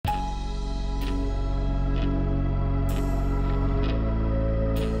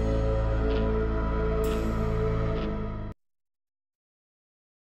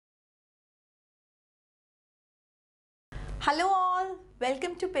Hello all,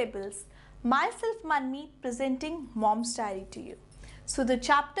 welcome to Pebbles. Myself Manmeet presenting Mom's Diary to you. So the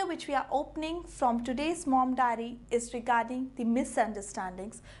chapter which we are opening from today's Mom Diary is regarding the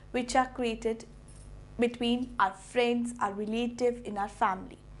misunderstandings which are created between our friends, our relative, in our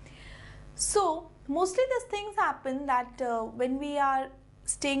family. So mostly these things happen that when we are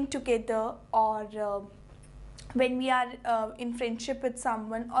staying together or when we are in friendship with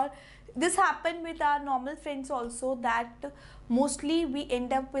someone, or this happened with our normal friends also, that mostly we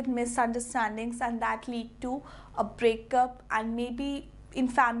end up with misunderstandings and that lead to a breakup, and maybe in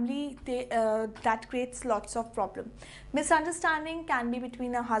family that creates lots of problem. Misunderstanding can be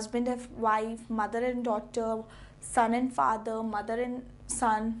between a husband and wife, mother and daughter, son and father, mother and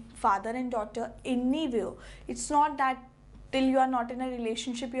son, father and daughter, anywhere. It's not that till you are not in a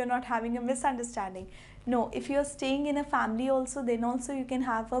relationship you are not having a misunderstanding. No, if you are staying in a family also, then also you can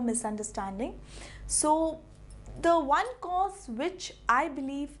have a misunderstanding. So the one cause which I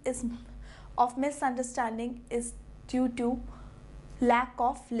believe is of misunderstanding is due to lack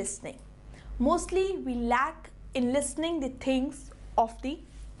of listening. Mostly we lack in listening the things of the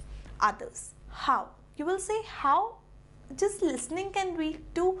others. How? You will say how just listening can lead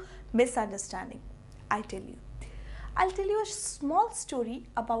to misunderstanding. I'll tell you a small story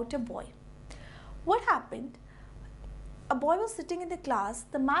about a boy. What happened? A boy was sitting in the class.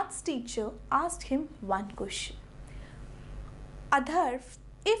 The maths teacher asked him one question. Adharv,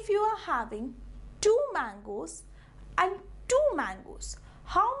 if you are having 2 mangoes and 2 mangoes,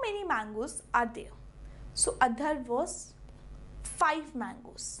 how many mangoes are there? So Adharv was 5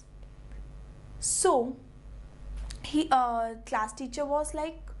 mangoes. So class teacher was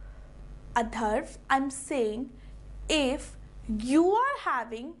like, Adharv, I'm saying if you are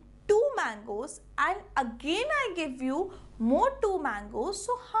having 2 mangoes and again I give you more 2 mangoes,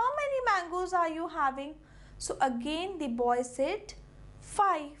 so how many mangoes are you having? So again the boy said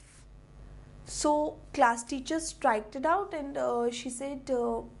 5. So class teacher striked it out, and she said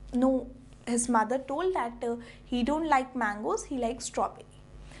no, his mother told that he don't like mangoes, he likes strawberry.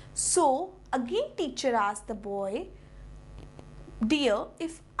 So again teacher asked the boy, dear,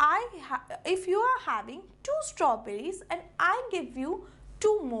 if you are having 2 strawberries and I give you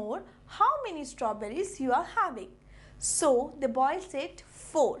 2 more, how many strawberries you are having? So the boy said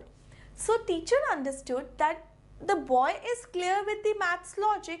 4. So teacher understood that the boy is clear with the maths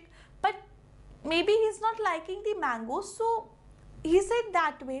logic, but maybe he is not liking the mangoes, so he said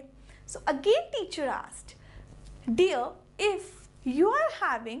that way. So again teacher asked, dear, if you are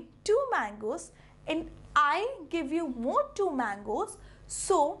having 2 mangoes and I give you more 2 mangoes,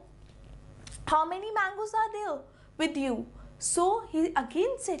 so how many mangoes are there with you? So he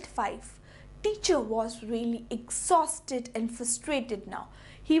again said 5. Teacher was really exhausted and frustrated now.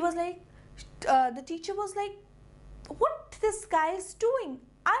 He was like, the teacher was like, what this guy is doing?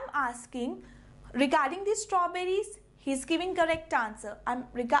 I'm asking regarding the strawberries, he's giving correct answer. I'm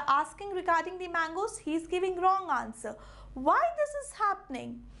asking regarding the mangoes, he's giving wrong answer. Why this is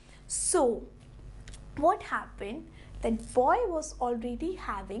happening? So what happened? That boy was already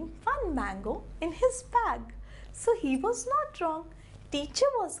having 1 mango in his bag. So he was not wrong. Teacher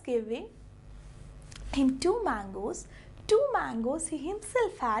was giving him 2 mangoes. 2 mangoes he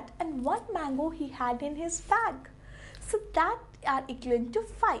himself had and 1 mango he had in his bag. So that are equivalent to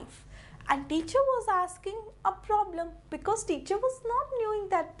 5. And teacher was asking a problem because teacher was not knowing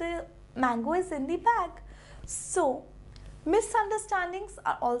that the mango is in the bag. So misunderstandings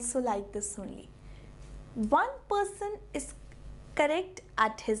are also like this only. One person is correct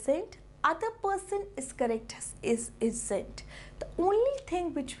at his end, other person is correct at his end. The only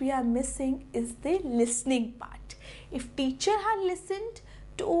thing which we are missing is the listening part. If teacher had listened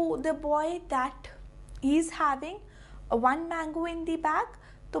to the boy that he is having 1 mango in the bag,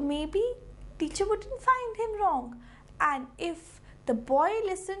 so maybe teacher wouldn't find him wrong. And if the boy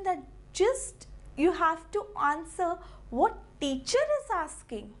listened that just you have to answer what teacher is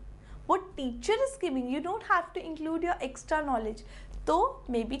asking, what teacher is giving, you don't have to include your extra knowledge. Though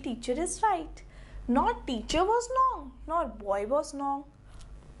maybe teacher is right. Not teacher was wrong, not boy was wrong.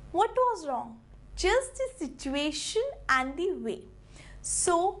 What was wrong? Just the situation and the way.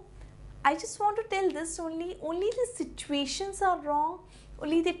 So I just want to tell this only the situations are wrong,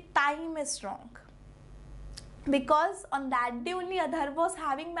 only the time is wrong. Because on that day only Adhar was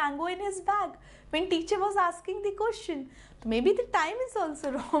having mango in his bag when teacher was asking the question. Maybe the time is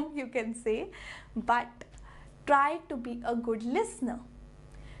also wrong, you can say, but try to be a good listener.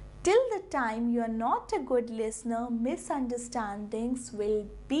 Till the time you are not a good listener, misunderstandings will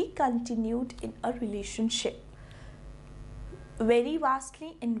be continued in a relationship very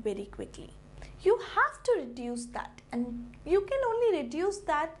vastly and very quickly. You have to reduce that, and you can only reduce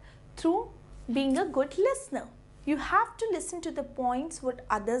that through being a good listener. You have to listen to the points, what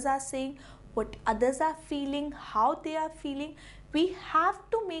others are saying, what others are feeling, how they are feeling. We have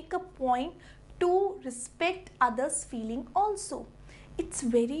to make a point to respect others' feeling also. It's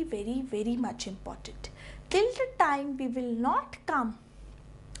very, very, very much important. Till the time we will not come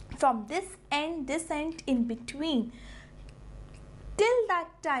from this end in between, till that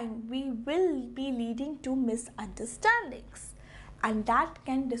time we will be leading to misunderstandings, and that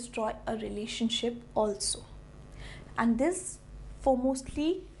can destroy a relationship also. And this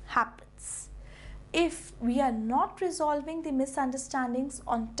foremostly happens if we are not resolving the misunderstandings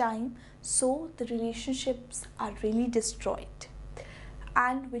on time, so the relationships are really destroyed,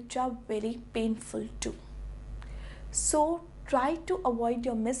 and which are very painful too. So try to avoid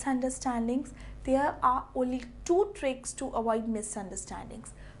your misunderstandings. There are only 2 tricks to avoid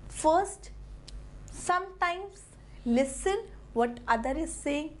misunderstandings. First, sometimes listen what other is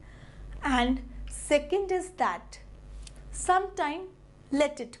saying, and second is that sometime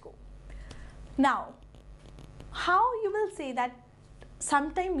let it go. Now, how you will say that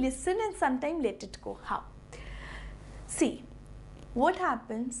sometime listen and sometime let it go? How? See, what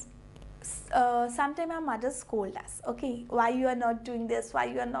happens, sometimes our mothers scold us, okay, why you are not doing this, why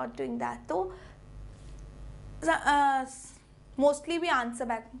you are not doing that. So mostly we answer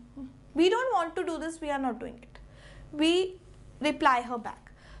back, we don't want to do this, we are not doing it. We reply her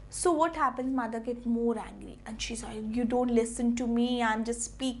back. So what happens, mother gets more angry and she's like, you don't listen to me, I'm just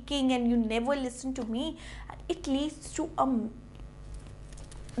speaking and you never listen to me. It leads to a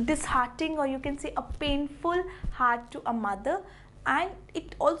disheartening, or you can say a painful heart to a mother, and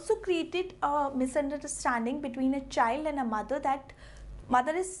it also created a misunderstanding between a child and a mother, that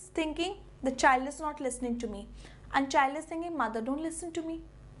mother is thinking the child is not listening to me, and child is thinking mother don't listen to me.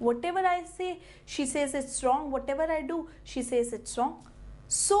 Whatever I say, she says it's wrong. Whatever I do, she says it's wrong.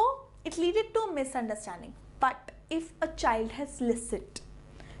 So it led to a misunderstanding. But if a child has listened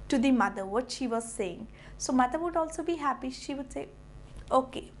to the mother, what she was saying, so mother would also be happy. She would say,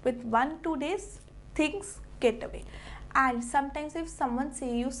 okay, with 1-2 days, things get away. And sometimes if someone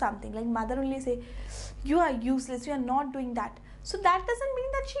say you something, like mother only say, you are useless, you are not doing that. So that doesn't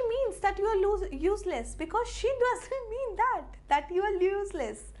mean that she means that you are useless, because she doesn't mean that you are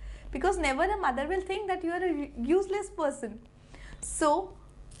useless. Because never a mother will think that you are a useless person. So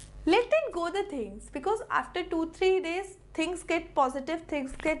let it go the things, because after 2-3 days, things get positive,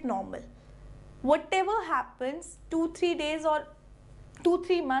 things get normal. Whatever happens, 2-3 days or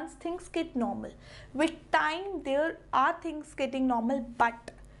 2-3 months, things get normal. With time, there are things getting normal,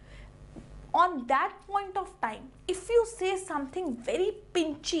 but on that point of time, if you say something very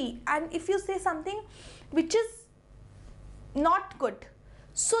pinchy and if you say something which is not good,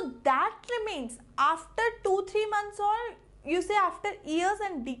 so that remains after 2-3 months, or you say after years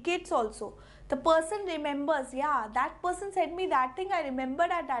and decades also. The person remembers, yeah, that person said me that thing, I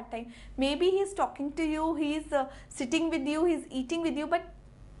remembered at that time. Maybe he's talking to you, he's sitting with you, he's eating with you, but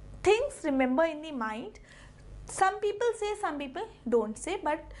things remember in the mind. Some people say, some people don't say,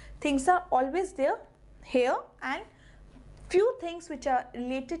 but things are always there here, and few things which are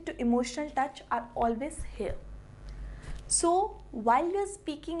related to emotional touch are always here. So while you are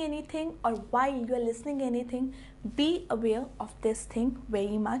speaking anything or while you are listening anything, be aware of this thing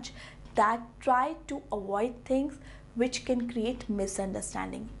very much, that try to avoid things which can create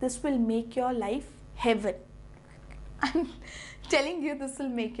misunderstanding. This will make your life heaven. I'm telling you, this will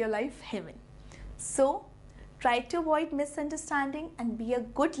make your life heaven. So try to avoid misunderstanding and be a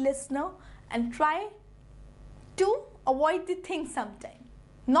good listener, and try to avoid the things sometime.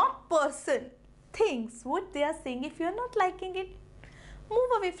 Not person, things, what they are saying. If you are not liking it, move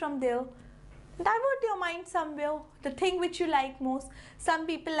away from there. Divert your mind somewhere, the thing which you like most. Some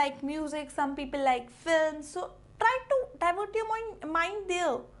people like music, some people like films. So try to divert your mind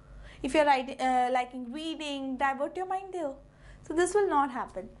there. If you're liking reading, divert your mind there. So this will not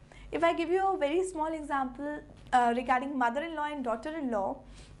happen. If I give you a very small example regarding mother-in-law and daughter-in-law,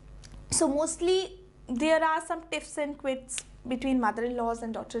 so mostly there are some tiffs and quits between mother-in-laws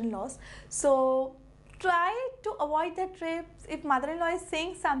and daughter-in-laws. So try to avoid the trips. If mother-in-law is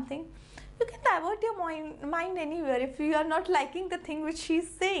saying something, you can divert your mind anywhere if you are not liking the thing which she is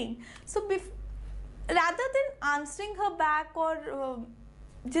saying. So rather than answering her back or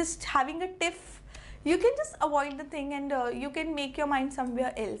just having a tiff, you can just avoid the thing, and you can make your mind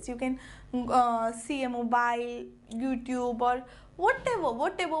somewhere else. You can see a mobile, YouTube, or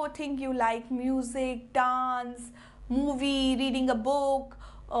whatever thing you like, music, dance, movie, reading a book,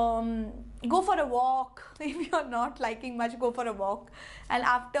 go for a walk. If you're not liking much, go for a walk, and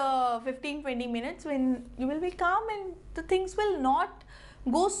after 15-20 minutes, when you will be calm and the things will not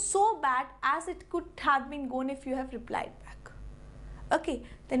go so bad as it could have been gone if you have replied back. Okay,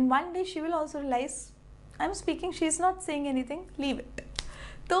 then one day she will also realize, I'm speaking, she's not saying anything, leave it.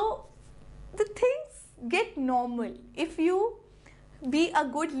 So the things get normal if you be a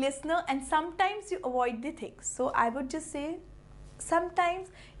good listener, and sometimes you avoid the things. So I would just say, sometimes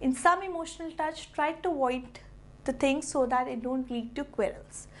in some emotional touch, try to avoid the things so that it don't lead to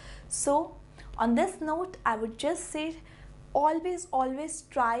quarrels. So on this note, I would just say, always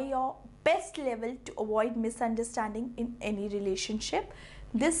try your best level to avoid misunderstanding in any relationship.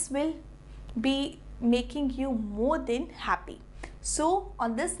 This will be making you more than happy. So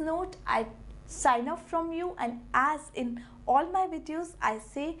on this note, I sign off from you, and as in all my videos, I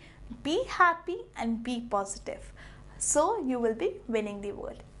say, be happy and be positive, so you will be winning the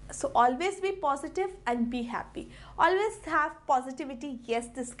world. So always be positive and be happy. Always have positivity. Yes,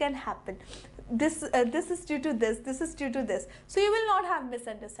 this can happen. This is due to this. This is due to this. So you will not have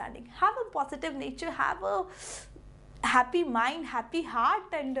misunderstanding. Have a positive nature. Have a happy mind, happy heart,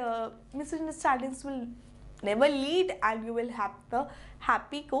 and misunderstandings will never lead, and you will have the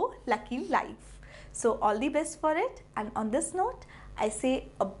happy-go-lucky life. So all the best for it. And on this note, I say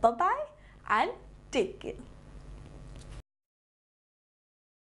bye-bye and take care.